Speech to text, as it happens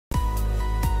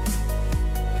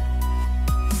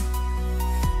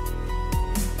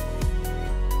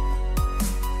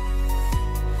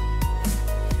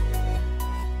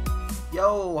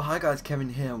Yo, hi guys, Kevin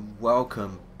here and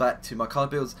welcome back to my car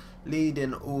builds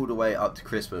leading all the way up to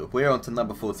Christmas. We're on to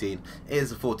number 14. It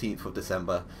is the 14th of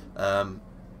December.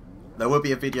 There will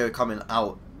be a video coming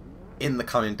out in the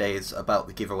coming days about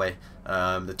the giveaway.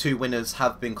 The two winners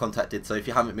have been contacted, so if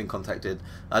you haven't been contacted,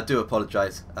 I do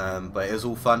apologise, but it was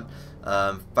all fun.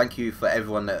 Thank you for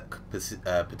everyone that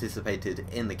participated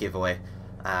in the giveaway,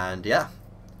 and yeah,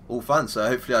 all fun. So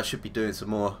hopefully I should be doing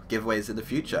some more giveaways in the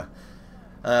future.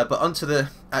 But on to the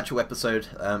actual episode.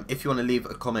 If you want to leave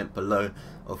a comment below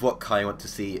of what car you want to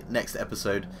see next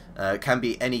episode, it can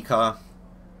be any car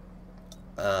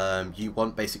you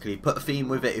want. Basically put a theme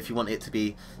with it if you want it to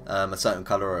be a certain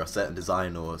colour or a certain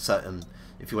design, or certain,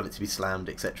 if you want it to be slammed,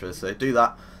 etc. So do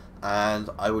that and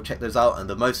I will check those out, and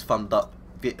the most thumbed up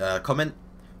comment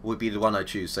will be the one I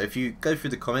choose. So if you go through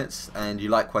the comments and you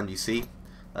like one you see,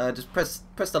 just press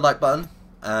the like button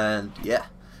and yeah,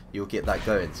 you'll get that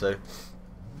going. So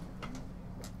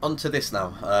on to this now.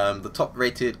 The top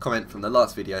rated comment from the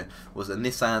last video was a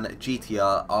Nissan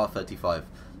GTR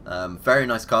R35. Very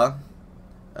nice car.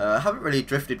 I haven't really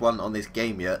drifted one on this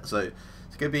game yet, so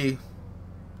it's gonna be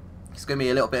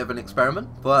a little bit of an experiment,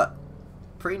 but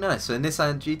pretty nice. So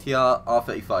Nissan GTR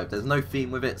R35. There's no theme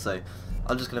with it, so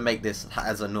I'm just gonna make this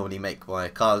as I normally make my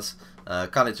cars.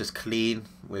 Kind of just clean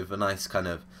with a nice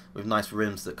nice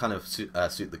rims that kind of suit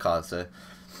the car. So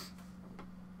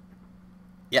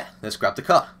yeah, let's grab the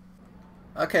car.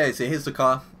 Okay, so here's the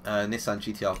car, Nissan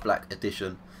GTR Black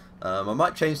Edition. I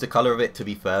might change the colour of it, to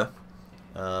be fair.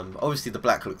 Obviously the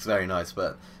black looks very nice,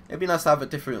 but it'd be nice to have a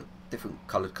different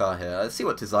coloured car here. Let's see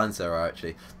what designs there are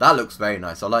actually. That looks very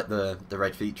nice. I like the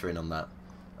red featuring on that.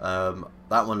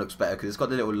 That one looks better because it's got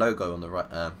the little logo on the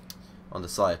right, on the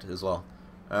side as well.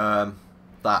 That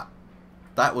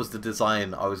was the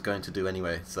design I was going to do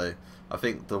anyway, so I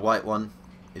think the white one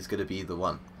is going to be the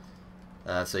one.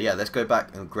 So yeah, let's go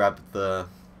back and grab the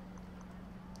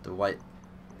white.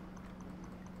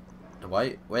 The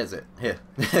white? Where is it? Here.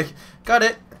 Got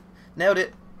it! Nailed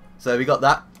it! So we got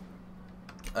that.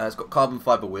 It's got carbon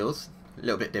fibre wheels. A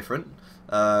little bit different.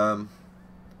 Yeah,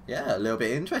 a little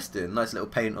bit interesting. Nice little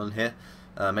paint on here.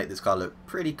 Make this car look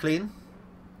pretty clean.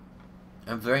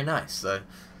 And very nice. So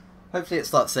hopefully it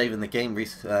starts saving the game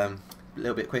a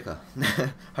little bit quicker.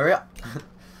 Hurry up!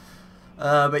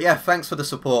 But yeah, thanks for the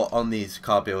support on these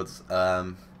car builds.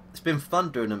 It's been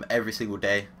fun doing them every single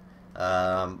day.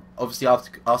 Obviously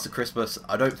after Christmas,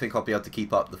 I don't think I'll be able to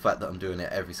keep up the fact that I'm doing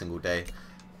it every single day.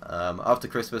 After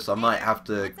Christmas, I might have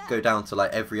to go down to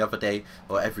like every other day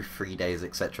or every 3 days,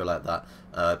 etc. like that,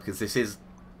 because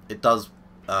it does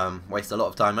waste a lot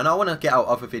of time, and I want to get out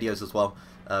other videos as well,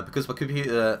 because my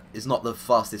computer is not the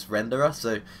fastest renderer.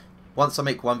 So once I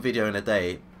make one video in a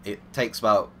day, it takes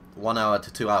about 1 hour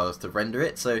to 2 hours to render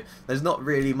it, so there's not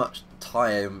really much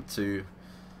time to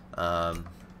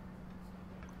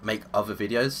make other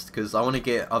videos, because I want to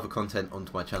get other content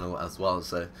onto my channel as well.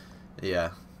 So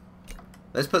yeah,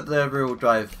 let's put the rear-wheel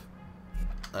drive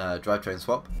drivetrain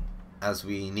swap as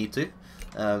we need to.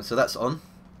 So that's on.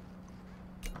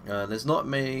 There's not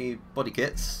many body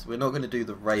kits. We're not going to do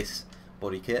the race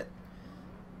body kit.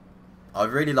 I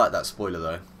really like that spoiler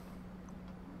though.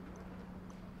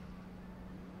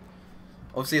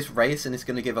 Obviously it's race and it's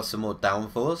going to give us some more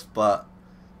downforce, but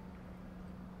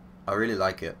I really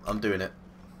like it. I'm doing it.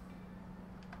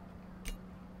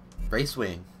 Race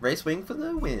wing for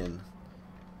the win.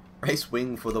 Race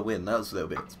wing for the win. That was a little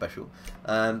bit special.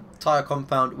 Tyre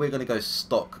compound. We're going to go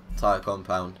stock tyre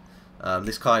compound.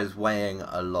 This car is weighing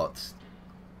a lot.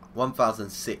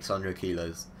 1,600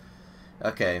 kilos.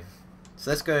 Okay,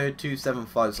 so let's go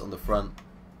 275s on the front,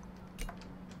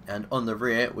 and on the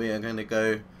rear we are going to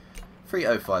go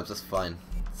 305s. That's fine.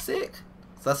 Sick.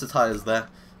 So that's the tyres there.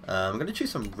 I'm going to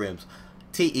choose some rims.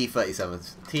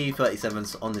 TE37s.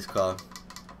 TE37s on this car.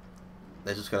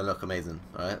 They're just going to look amazing.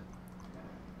 Alright.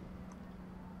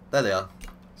 There they are.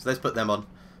 So let's put them on.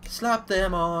 Slap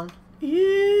them on.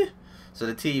 Yeah. So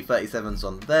the TE37s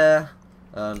on there.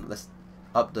 Let's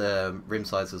up the rim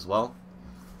size as well.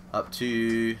 Up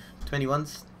to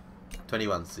 21s.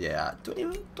 21s. Yeah.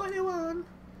 21.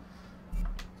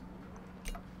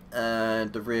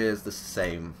 And the rear is the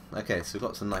same. Okay, so we've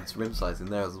got some nice rim size in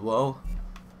there as well.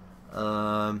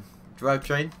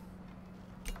 Drivetrain.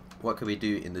 What can we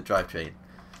do in the drivetrain?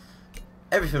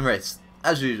 Everything race,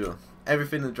 as usual.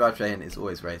 Everything in the drivetrain is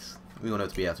always race. We want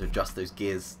to be able to adjust those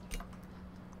gears.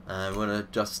 We want to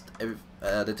adjust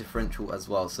the differential as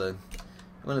well. So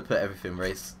I'm going to put everything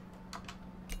race.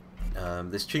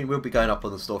 This tune will be going up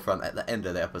on the storefront at the end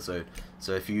of the episode.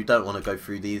 So if you don't want to go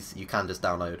through these, you can just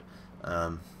download.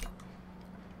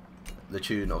 the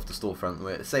tune of the storefront,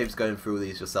 where it saves going through all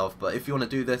these yourself. But if you want to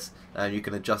do this, you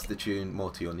can adjust the tune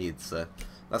more to your needs. So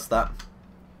that's that.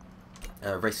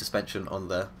 Race suspension on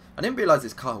there. I didn't realise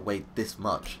this car weighed this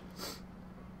much.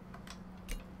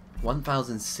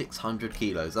 1,600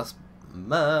 kilos. That's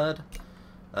mad.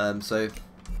 So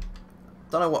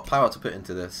don't know what power to put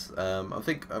into this. I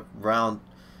think around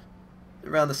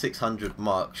the 600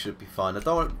 mark should be fine. I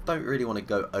don't really want to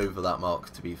go over that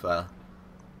mark, to be fair.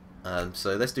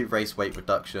 So let's do race weight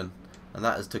reduction, and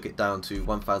that has took it down to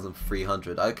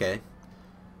 1,300. Okay,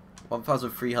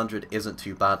 1,300 isn't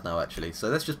too bad now actually. So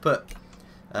let's just put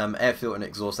air filter and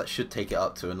exhaust. That should take it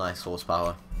up to a nice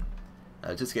horsepower.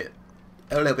 Just get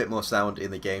a little bit more sound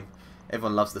in the game.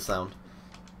 Everyone loves the sound.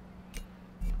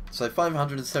 So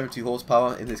 570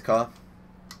 horsepower in this car.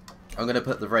 I'm going to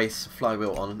put the race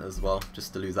flywheel on as well,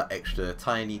 just to lose that extra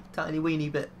tiny weeny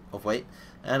bit of weight.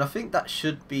 And I think that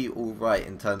should be alright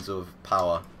in terms of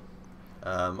power.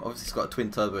 Obviously it's got a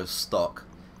twin turbo stock.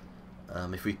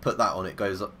 If we put that on, it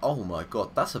goes up. Oh my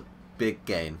god, that's a big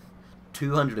gain.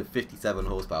 257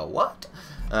 horsepower. What?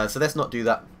 So let's not do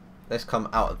that. Let's come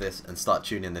out of this and start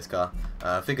tuning this car.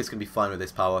 I think it's going to be fine with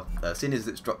this power. Seeing as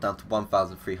it's dropped down to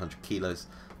 1,300 kilos,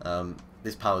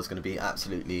 this power is going to be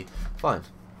absolutely fine.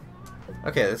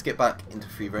 Okay, let's get back into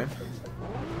free roam.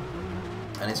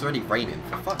 And it's already raining,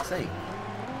 for fuck's sake.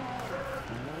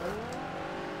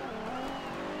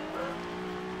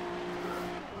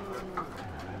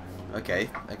 Okay.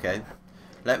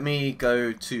 Let me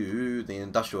go to the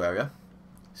industrial area.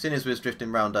 Seeing as we was drifting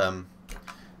around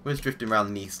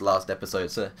Nice last episode,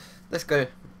 so let's go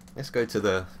to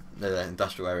the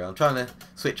industrial area. I'm trying to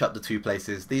switch up the two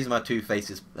places. These are my two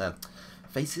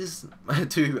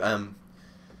two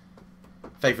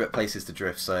favourite places to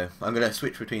drift, so I'm going to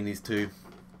switch between these two,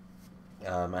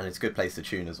 and it's a good place to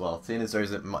tune as well. Seeing as there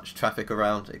isn't much traffic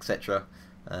around, etc.,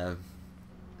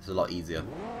 it's a lot easier.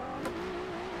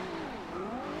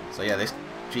 So yeah, this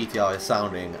GTR is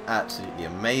sounding absolutely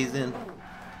amazing.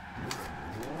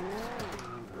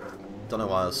 Don't know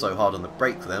why I was so hard on the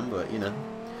brakes then, but you know.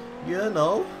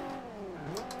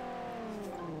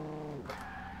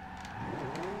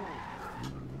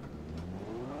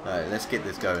 Alright, let's get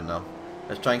this going now.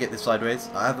 Let's try and get this sideways.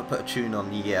 I haven't put a tune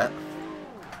on yet.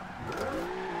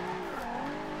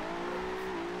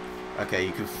 Okay,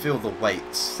 you can feel the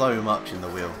weight so much in the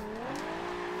wheel.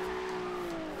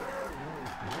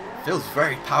 Feels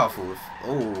very powerful.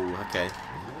 Oh, okay.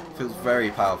 Feels very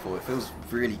powerful. It feels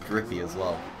really grippy as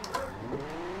well.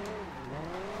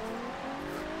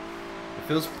 It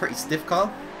feels pretty stiff,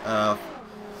 car.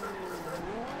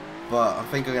 But I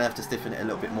think I'm going to have to stiffen it a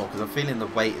little bit more because I'm feeling the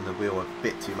weight in the wheel a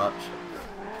bit too much.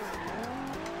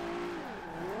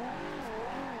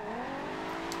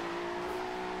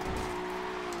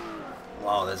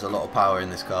 Wow, there's a lot of power in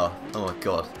this car. Oh my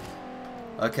god.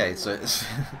 Okay, so it's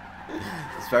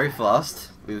it's very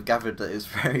fast. We've gathered that it's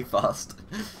very fast.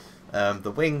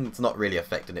 The wing's not really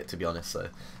affecting it, to be honest, so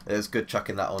it was good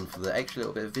chucking that on for the extra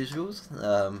little bit of visuals.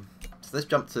 So let's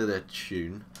jump to the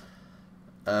tune.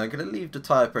 I'm going to leave the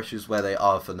tyre pressures where they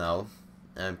are for now.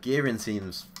 Gearing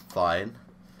seems fine.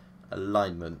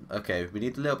 Alignment. Okay, we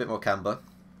need a little bit more camber.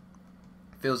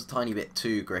 Feels a tiny bit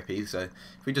too grippy, so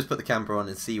if we just put the camber on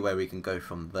and see where we can go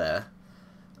from there.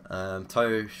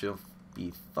 Toe should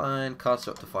be fine. Car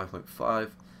up to 5.5.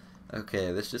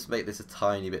 Okay, let's just make this a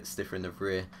tiny bit stiffer in the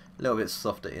rear. A little bit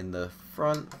softer in the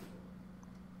front.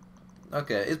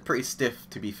 Okay, it's pretty stiff,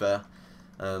 to be fair,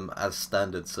 as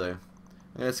standard, so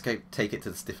let's take it to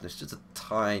the stiffness just a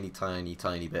tiny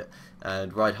bit,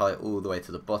 and ride height all the way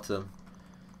to the bottom.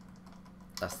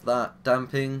 That's that.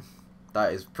 Damping,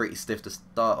 that is pretty stiff to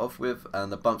start off with,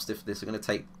 and the bump stiffness I'm going to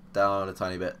take down a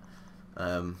tiny bit.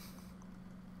 Yeah,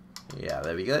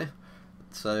 there we go.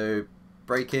 So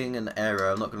braking and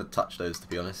aero, I'm not going to touch those, to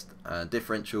be honest.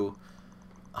 Differential,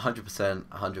 100%,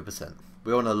 100%.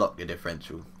 We want to lock your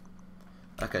differential.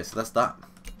 Okay, so that's that.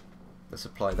 Let's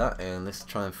apply that, and let's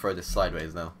try and throw this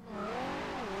sideways now.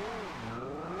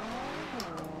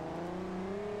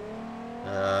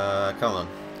 Come on,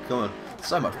 come on.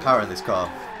 So much power in this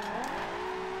car.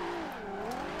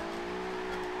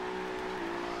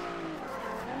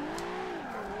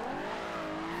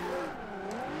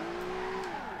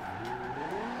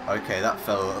 Okay, that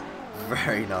felt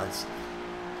very nice.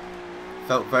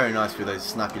 Felt very nice with those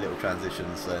snappy little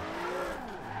transitions. So.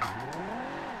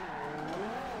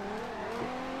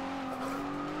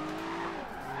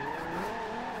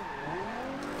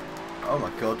 Oh my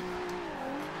god.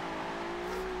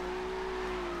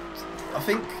 I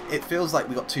think it feels like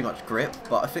we got too much grip,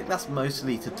 but I think that's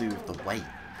mostly to do with the weight.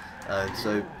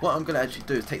 So what I'm going to actually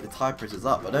do is take the tyre pressures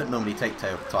up. I don't normally take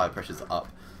tyre pressures up,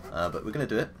 but we're going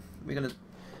to do it. We're going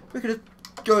to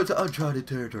go into uncharted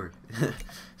territory.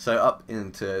 So up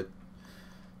into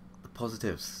the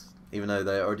positives, even though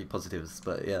they're already positives,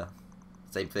 but yeah,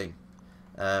 same thing.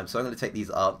 So I'm going to take these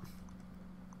up.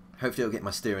 Hopefully it'll get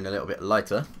my steering a little bit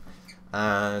lighter,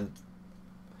 and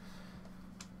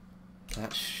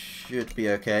that should be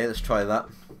okay. Let's try that.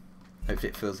 Hopefully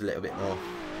it feels a little bit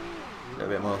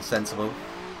more sensible.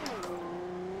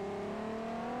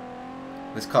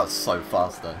 This car's so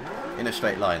fast though. In a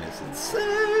straight line, it's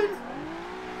insane.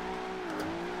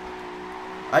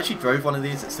 I actually drove one of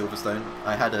these at Silverstone.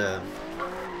 I had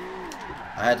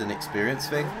an experience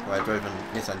thing where I drove a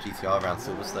Nissan GTR around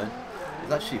Silverstone. It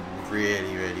was actually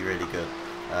really good.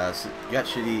 So you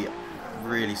actually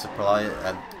really surprised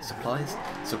at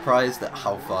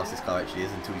how fast this car actually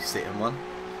is until you sit in one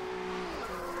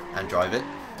and drive it.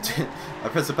 I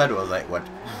pressed the pedal, I was like, what?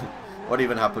 What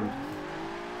even happened?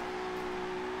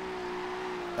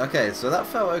 Okay, so that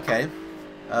felt okay.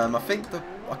 I think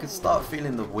I could start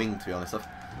feeling the wing, to be honest. I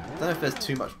don't know if there's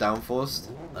too much downforce,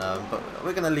 but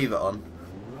we're going to leave it on.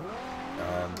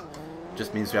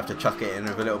 Just means we have to chuck it in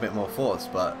with a little bit more force,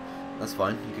 but that's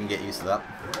fine. You can get used to that.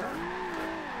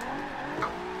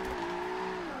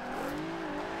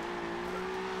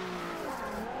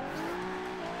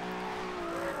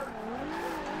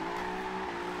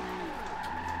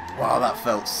 Wow, that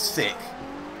felt sick.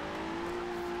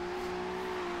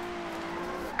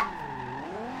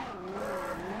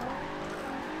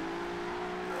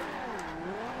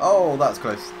 Oh, that's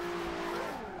close.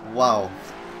 Wow.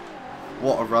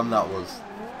 What a run that was.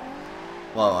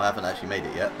 Well, I haven't actually made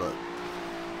it yet, but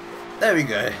there we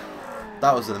go.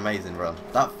 That was an amazing run.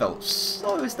 That felt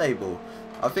so stable.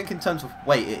 I think in terms of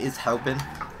weight, it is helping,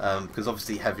 because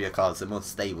obviously heavier cars are more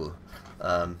stable.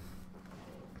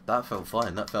 That felt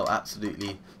fine. That felt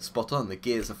absolutely spot on. The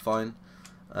gears are fine.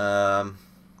 Tyre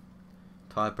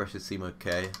pressures seem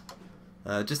okay.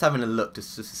 Just having a look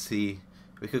just to see.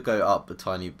 We could go up a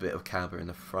tiny bit of camber in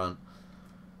the front,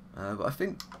 but I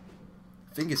think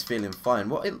it's feeling fine.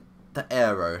 What in the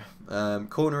aero?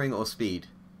 Cornering or speed?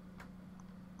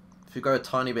 If you go a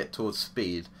tiny bit towards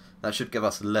speed, that should give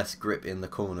us less grip in the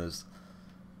corners.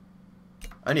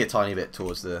 Only a tiny bit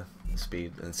towards the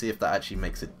speed, and see if that actually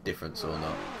makes a difference or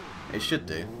not. It should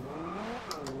do.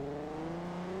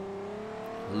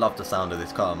 Love the sound of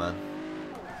this car, man.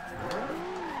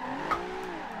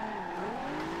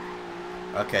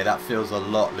 Okay, that feels a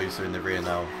lot looser in the rear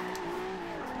now.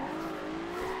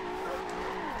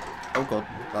 Oh god,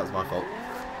 that was my fault.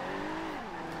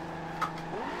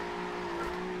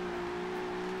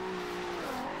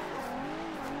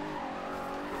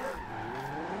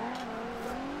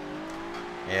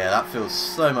 Yeah, that feels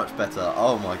so much better.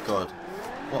 Oh my god.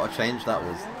 What a change that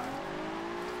was.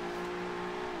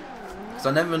 Because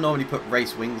I never normally put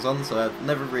race wings on, so I've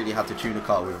never really had to tune a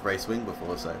car with a race wing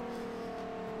before, so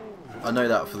I know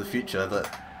that for the future,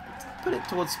 that put it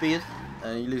towards speed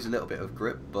and you lose a little bit of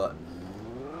grip, but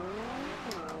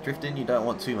drifting you don't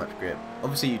want too much grip.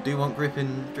 Obviously you do want grip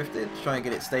in drifting to try and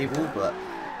get it stable, but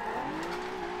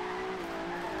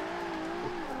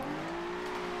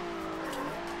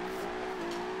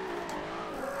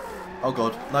oh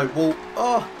god, no, wall.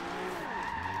 Oh!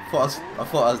 I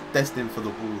thought I was destined for the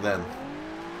wall then.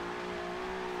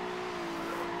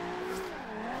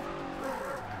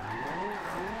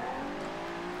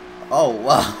 Oh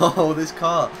wow, this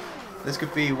car. This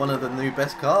could be one of the new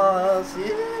best cars.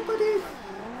 Yeah, buddy.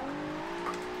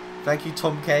 Thank you,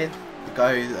 Tom K, the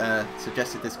guy who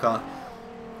suggested this car.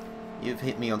 You've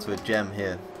hit me onto a gem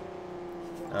here.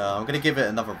 I'm going to give it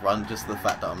another run, just the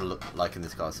fact that I'm liking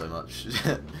this car so much.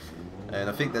 And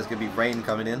I think there's going to be rain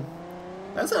coming in.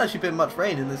 There hasn't actually been much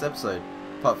rain in this episode,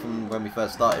 apart from when we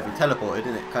first started. We teleported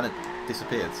and it kind of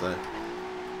disappeared, so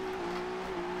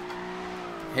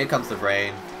here comes the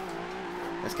rain.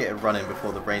 Let's get it running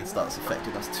before the rain starts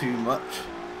affecting us too much.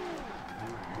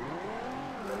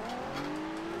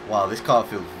 Wow, this car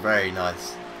feels very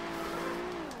nice.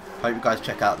 Hope you guys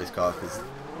check out this car because it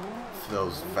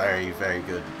feels very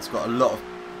good. It's got a lot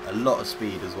of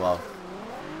speed as well.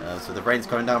 So the rain's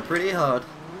coming down pretty hard.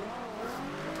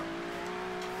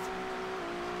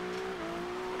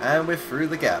 And we're through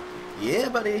the gap. Yeah,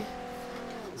 buddy.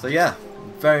 So yeah,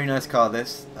 very nice car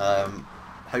this.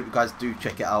 Hope you guys do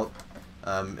check it out.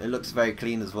 It looks very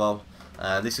clean as well.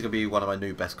 This is going to be one of my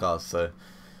new best cars, so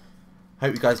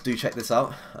hope you guys do check this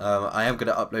out. I am going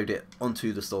to upload it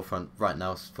onto the storefront right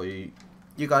now for you.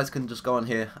 You guys can just go on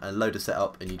here and load a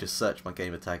setup, and you just search my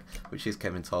gamer tag, which is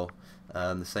Kevin Toll,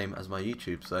 the same as my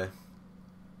YouTube. So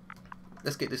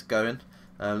let's get this going.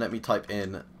 Let me type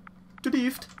in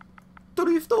drift. There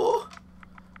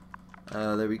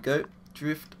we go,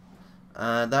 drift.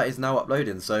 And that is now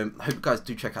uploading, so I hope you guys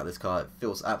do check out this car. It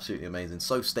feels absolutely amazing,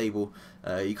 so stable.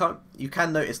 You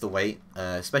can notice the weight,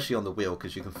 especially on the wheel,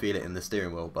 because you can feel it in the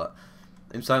steering wheel, but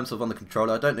in terms of on the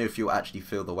controller, I don't know if you'll actually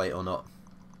feel the weight or not.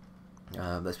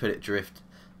 Let's put it drift,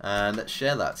 and let's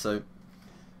share that. So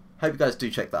hope you guys do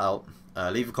check that out.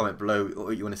 Leave a comment below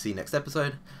what you want to see next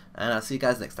episode, and I'll see you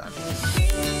guys next time.